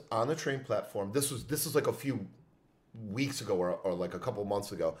was on the train platform. This was like a few weeks ago, or like a couple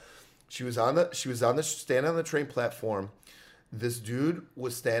months ago. She was standing on the train platform. This dude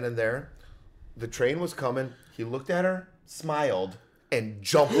was standing there. The train was coming. He looked at her, smiled, and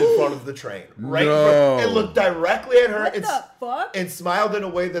jumped in front of the train. Right, No. and looked directly at her. What the fuck? And smiled in a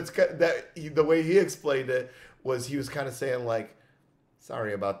way the way he explained it was he was kind of saying like,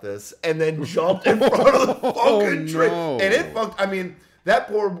 "Sorry about this," and then jumped in front of the fucking train. No. And it fucked. I mean, that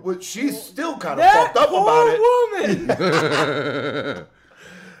she's still kind of fucked up about it. Woman.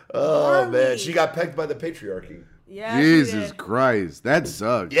 Oh, man. She got pegged by the patriarchy. Yeah, Jesus Christ. That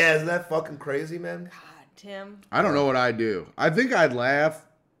sucks. Yeah, isn't that fucking crazy, man? God, Tim. I don't know what I'd do. I think I'd laugh.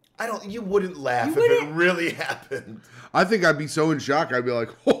 You wouldn't laugh if it really happened. I think I'd be so in shock, I'd be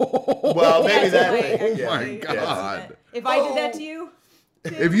like, oh, Well, maybe that. Actually, my actually, God. If I did that to you,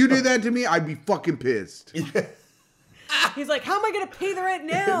 If you did that to me, I'd be fucking pissed. he's like, "How am I gonna pay the rent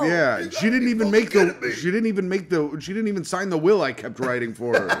now?" Yeah, she didn't even sign the will I kept writing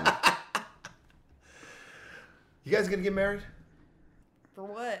for her. You guys gonna get married? For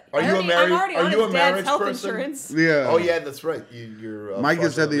what? Are you a I'm already on his dad's marriage health person? insurance. Yeah. Oh yeah, that's right. You're.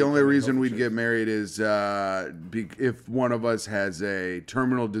 Micah said the only reason we'd get married. married is if one of us has a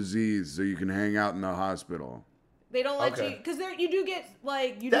terminal disease, so you can hang out in the hospital. They don't let Okay. you, because you do get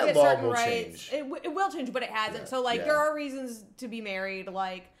That get law certain will rights. change. It will change, but it hasn't. So Yeah. there are reasons to be married,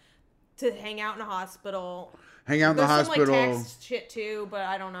 like to hang out in a hospital. Hang out in the There's hospital. some tax shit too, but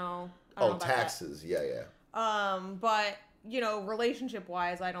I don't know. I don't know about Taxes. Yeah. that. But relationship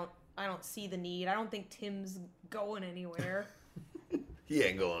wise, I don't see the need. I don't think Tim's going anywhere. He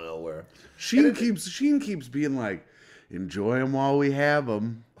ain't going nowhere. Sheen keeps being like, enjoy them while we have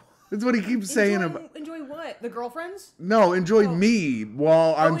them. That's what he keeps saying about. Enjoy what? The girlfriends? No, enjoy me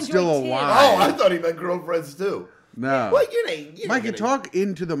while I'm enjoy still Tim. alive. Oh, I thought he meant girlfriends too. No. Well, you ain't Micah, gonna- talk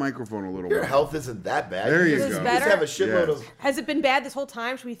into the microphone a little Your bit. health isn't that bad. There you Is go. this You better? just have a shitload Yeah. of. Has it been bad this whole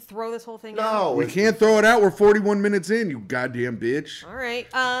time? Should we throw this whole thing out? No, We can't throw it out. We're 41 minutes in, you goddamn bitch. All right.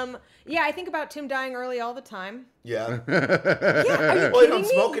 Yeah, I think about Tim dying early all the time. Yeah. Yeah, are you Well, he kidding don't me?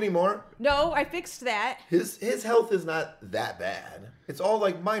 smoke anymore. No, I fixed that. His health is not that bad. It's all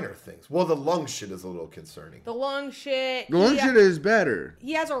like minor things. Well, the lung shit is a little concerning. The lung shit. The lung shit is better.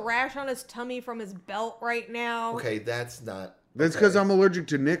 He has a rash on his tummy from his belt right now. Okay, that's not. That's because I'm allergic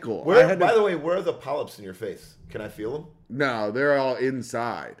to nickel. By the way, where are the polyps in your face? Can I feel them? No, they're all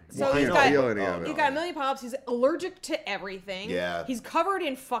inside. So You he's can't got, feel any of he's it. got a million polyps. He's allergic to everything. Yeah. He's covered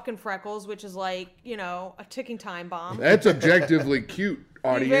in fucking freckles, which is like, a ticking time bomb. That's objectively cute,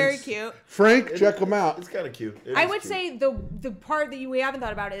 audience. Very cute. Frank, check him out. It's kind of cute. It I is would cute. say the part that we haven't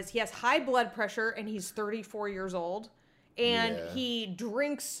thought about is he has high blood pressure and he's 34 years old and Yeah. he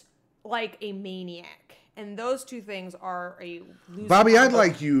drinks like a maniac. And those two things are a losing Bobby, I'd combo.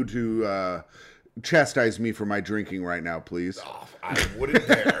 like you to chastise me for my drinking right now, please. Oh, I wouldn't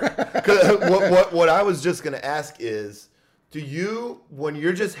dare. What I was just going to ask is, do you, when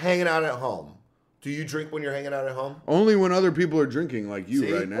you're just hanging out at home, do you drink when you're hanging out at home? Only when other people are drinking, like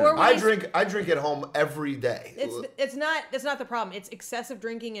you right now. I drink at home every day. It's not the problem. It's excessive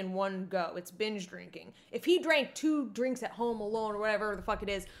drinking in one go. It's binge drinking. If he drank 2 drinks at home alone or whatever the fuck it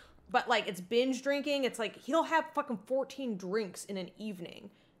is, but like it's binge drinking, it's like he'll have fucking 14 drinks in an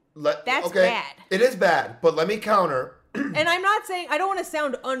evening. That's bad. It is bad, but let me counter. And I'm not saying, I don't want to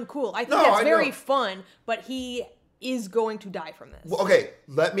sound uncool. I think that's very fun, but he is going to die from this. Well, okay,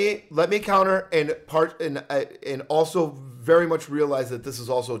 let me counter and also very much realize that this is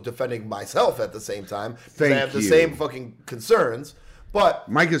also defending myself at the same time. I have the same fucking concerns. But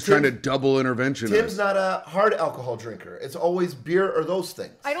Mike is trying to double intervention. Tim's not a hard alcohol drinker. It's always beer or those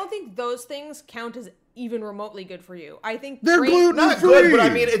things. I don't think those things count as even remotely good for you. I think they're gluten-free. Not good, but I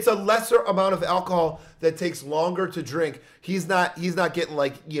mean it's a lesser amount of alcohol that takes longer to drink. He's not getting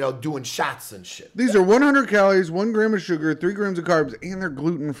like, doing shots and shit. These are 100 calories, 1 gram of sugar, 3 grams of carbs, and they're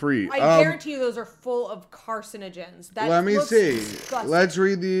gluten-free. I guarantee you those are full of carcinogens. Let me see. Disgusting. Let's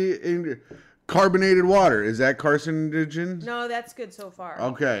read the carbonated water. Is that carcinogen? No, that's good so far.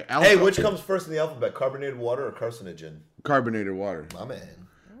 Okay. Hey, which comes first in the alphabet? Carbonated water or carcinogen? Carbonated water. My man.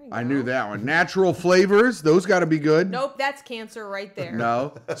 I knew that one. Natural flavors, those got to be good. Nope, that's cancer right there.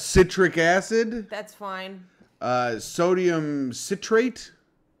 No. Citric acid. That's fine. Sodium citrate.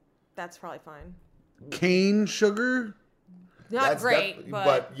 That's probably fine. Cane sugar. Not great,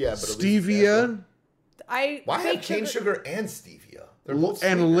 but stevia. Why have cane sugar and stevia? They're both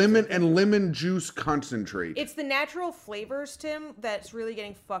and lemon juice concentrate. It's the natural flavors, Tim, that's really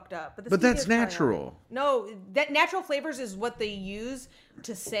getting fucked up. But that's natural. No, that natural flavors is what they use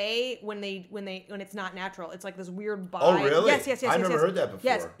to say when it's not natural. It's like this weird buy. Oh, really? Yes. I never heard that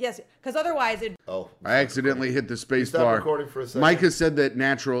before. Yes. Because otherwise it. Oh. I accidentally hit the space bar. Recording for a second. Mike has said that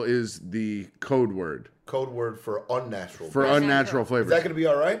natural is the code word. Code word for unnatural. For unnatural flavors. Is that going to be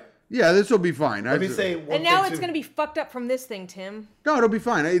all right? Yeah, this will be fine. Let me say one And now it's going to be fucked up from this thing, Tim. No, it'll be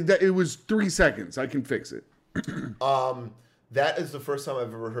fine. It was 3 seconds. I can fix it. That is the first time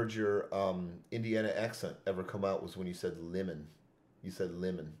I've ever heard your Indiana accent ever come out was when you said lemon. You said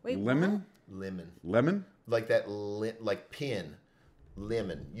lemon. Wait, lemon? What? Lemon. Lemon? Like that, like pin.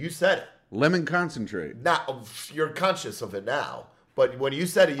 Lemon. You said it. Lemon concentrate. You're conscious of it now. But when you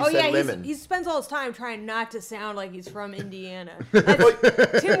said it, you said lemon. He spends all his time trying not to sound like he's from Indiana.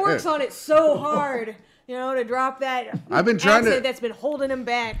 Tim works on it so hard, to drop that I've been trying accent that's been holding him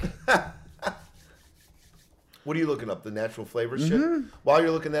back. What are you looking up? The natural flavor shit? While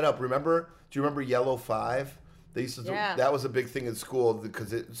you're looking that up, do you remember Yellow 5? They used to that was a big thing in school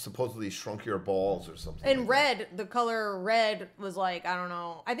because it supposedly shrunk your balls or something. And red, the color red was like, I don't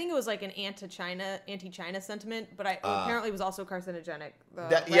know. I think it was like an anti-China sentiment, but apparently it was also carcinogenic.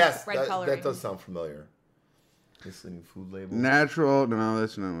 Red coloring. That does sound familiar. Listening food label. Natural. No,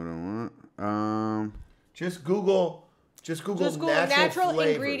 that's not what I want. Just Google natural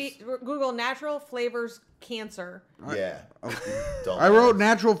flavors. Google natural flavors cancer. Yeah. I wrote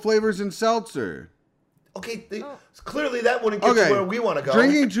natural flavors in seltzer. Okay, clearly that wouldn't get to where we want to go.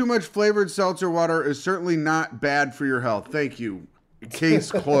 Drinking too much flavored seltzer water is certainly not bad for your health. Thank you. Case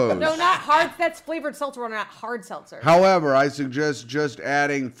closed. No, not hard. That's flavored seltzer water, not hard seltzer. However, I suggest just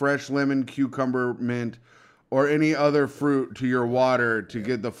adding fresh lemon, cucumber, mint, or any other fruit to your water to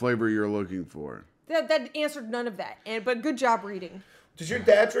get the flavor you're looking for. That answered none of that. But good job reading. Does your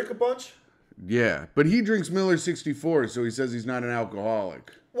dad drink a bunch? Yeah, but he drinks Miller 64, so he says he's not an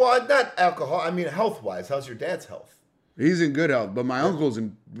alcoholic. Well, not alcohol. I mean, health-wise, how's your dad's health? He's in good health, but my uncle's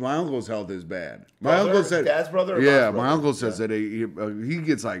health is bad. My uncle said, dad's brother. My uncle says that he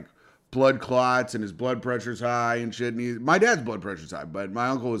gets like blood clots and his blood pressure's high and shit. And my dad's blood pressure's high, but my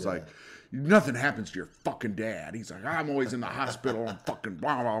uncle was like, nothing happens to your fucking dad. He's like, I'm always in the hospital and fucking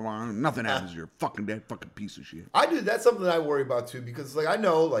blah blah blah. Nothing happens to your fucking dad, fucking piece of shit. I do. That's something that I worry about too, because like I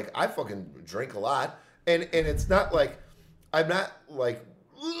know, like I fucking drink a lot, and it's not like I'm not like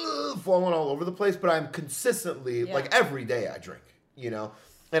falling all over the place, but I'm consistently like every day I drink,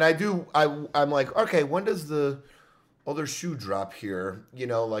 and I do. I'm like, okay, when does the other shoe drop here?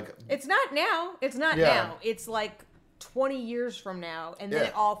 Like it's not now. It's not now. It's like 20 years from now, and then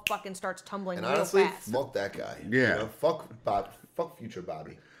it all fucking starts tumbling real honestly, fast. fuck that guy. Yeah. Fuck future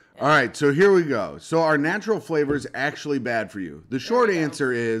Bobby. All right, so here we go. So are natural flavors actually bad for you? The short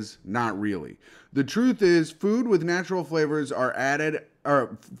answer is not really. The truth is, food with natural flavors added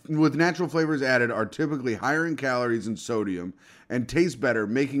are typically higher in calories and sodium and taste better,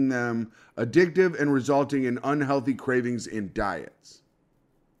 making them addictive and resulting in unhealthy cravings in diets.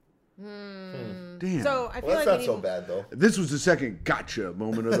 Damn. So I feel Well, like that's we not need, so bad, though. This was the second gotcha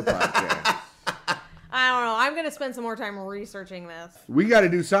moment of the podcast. I don't know. I'm gonna spend some more time researching this. We got to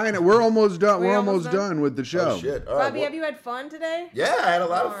do sign it. We're almost done. We're We're almost almost done with the show. Oh, shit. All right, Bobby, have you had fun today? Yeah, I had a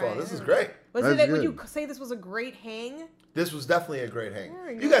lot of fun. Alright. This is great. Was That's it? Would good. you say this was a great hang? This was definitely a great hang.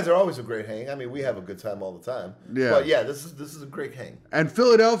 Very You good. guys are always a great hang. I mean, we have a good time all the time. Yeah. But yeah, this is a great hang. And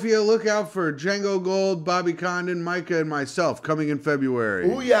Philadelphia, look out for Django Gold, Bobby Condon, Micah, and myself coming in February.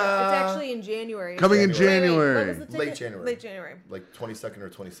 Ooh yeah. It's actually in January. Coming in Wait, January. what was the ticket? Late January. Late January. Like 22nd or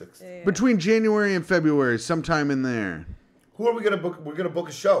 26th. Yeah. Between January and February, sometime in there. Who are we gonna book? We're gonna book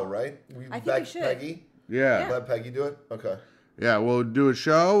a show, right? I think we should. Peggy. Yeah. Let Peggy do it. Okay. Yeah, we'll do a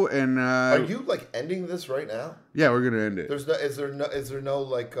show and Are you like ending this right now? yeah, we're gonna end it. There's no. Is there no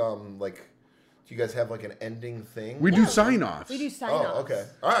like Do you guys have like an ending thing? We do sign offs. We do sign Oh, offs. okay.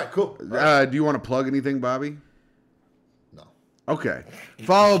 All right. Cool. All right. Do you want to plug anything, Bobby? No. Okay.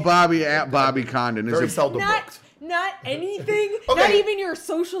 Follow Bobby at Bobby Condon. Is Very it seldom booked. Not anything. Okay. Not even your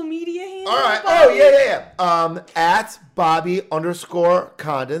social media handle. All right. Bobby? Oh yeah. At Bobby_Condon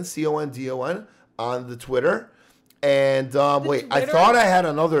CONDON on the Twitter. And wait, I Twitter? thought I had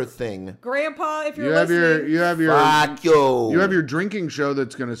another thing. Grandpa, if you're you have listening. your Fuck you. you have your drinking show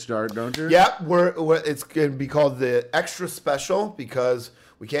that's gonna start, don't you? Yep, it's going to be called the Extra Special because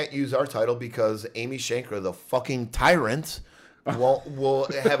we can't use our title because Amy Shanker, the fucking tyrant, will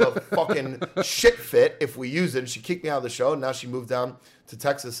have a fucking shit fit if we use it. And she kicked me out of the show. And now she moved down to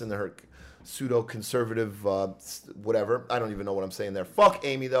Texas in her pseudo-conservative whatever. I don't even know what I'm saying there. Fuck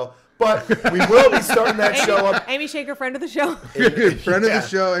Amy, though. But we will be starting that show up. Amy Shaker, friend of the show. Friend of Yeah. the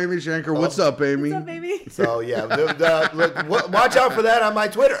show, Amy Shanker. What's up, Amy? What's up, baby? So, yeah, watch out for that on my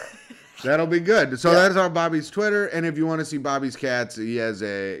Twitter. That'll be good. So Yeah. that's on Bobby's Twitter. And if you want to see Bobby's cats, he has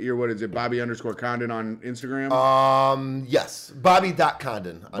what is it? Bobby_Condon on Instagram. Yes,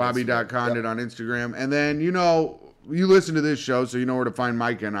 Bobby.Condon. Bobby.Condon on Instagram. And then, you listen to this show, so you know where to find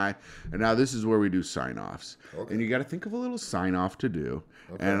Mike and I. And now this is where we do sign-offs. Okay. And you got to think of a little sign-off to do.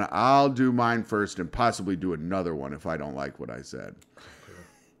 Okay. And I'll do mine first and possibly do another one if I don't like what I said.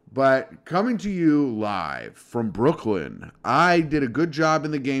 But coming to you live from Brooklyn, I did a good job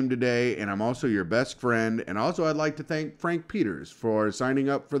in the game today, and I'm also your best friend. And also, I'd like to thank Frank Peters for signing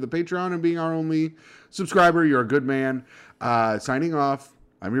up for the Patreon and being our only subscriber. You're a good man. Signing off,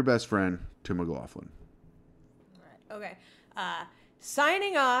 I'm your best friend, Tim McLaughlin. Okay.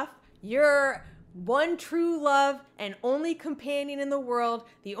 Signing off, your one true love and only companion in the world,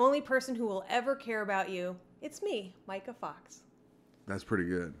 the only person who will ever care about you. It's me, Micah Fox. That's pretty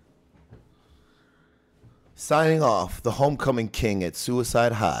good. Signing off, the homecoming king at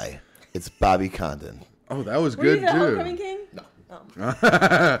Suicide High. It's Bobby Condon. Oh, that was Were you good, the too. homecoming king? No. Oh. Cut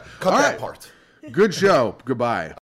All that right. part. Good show. Goodbye.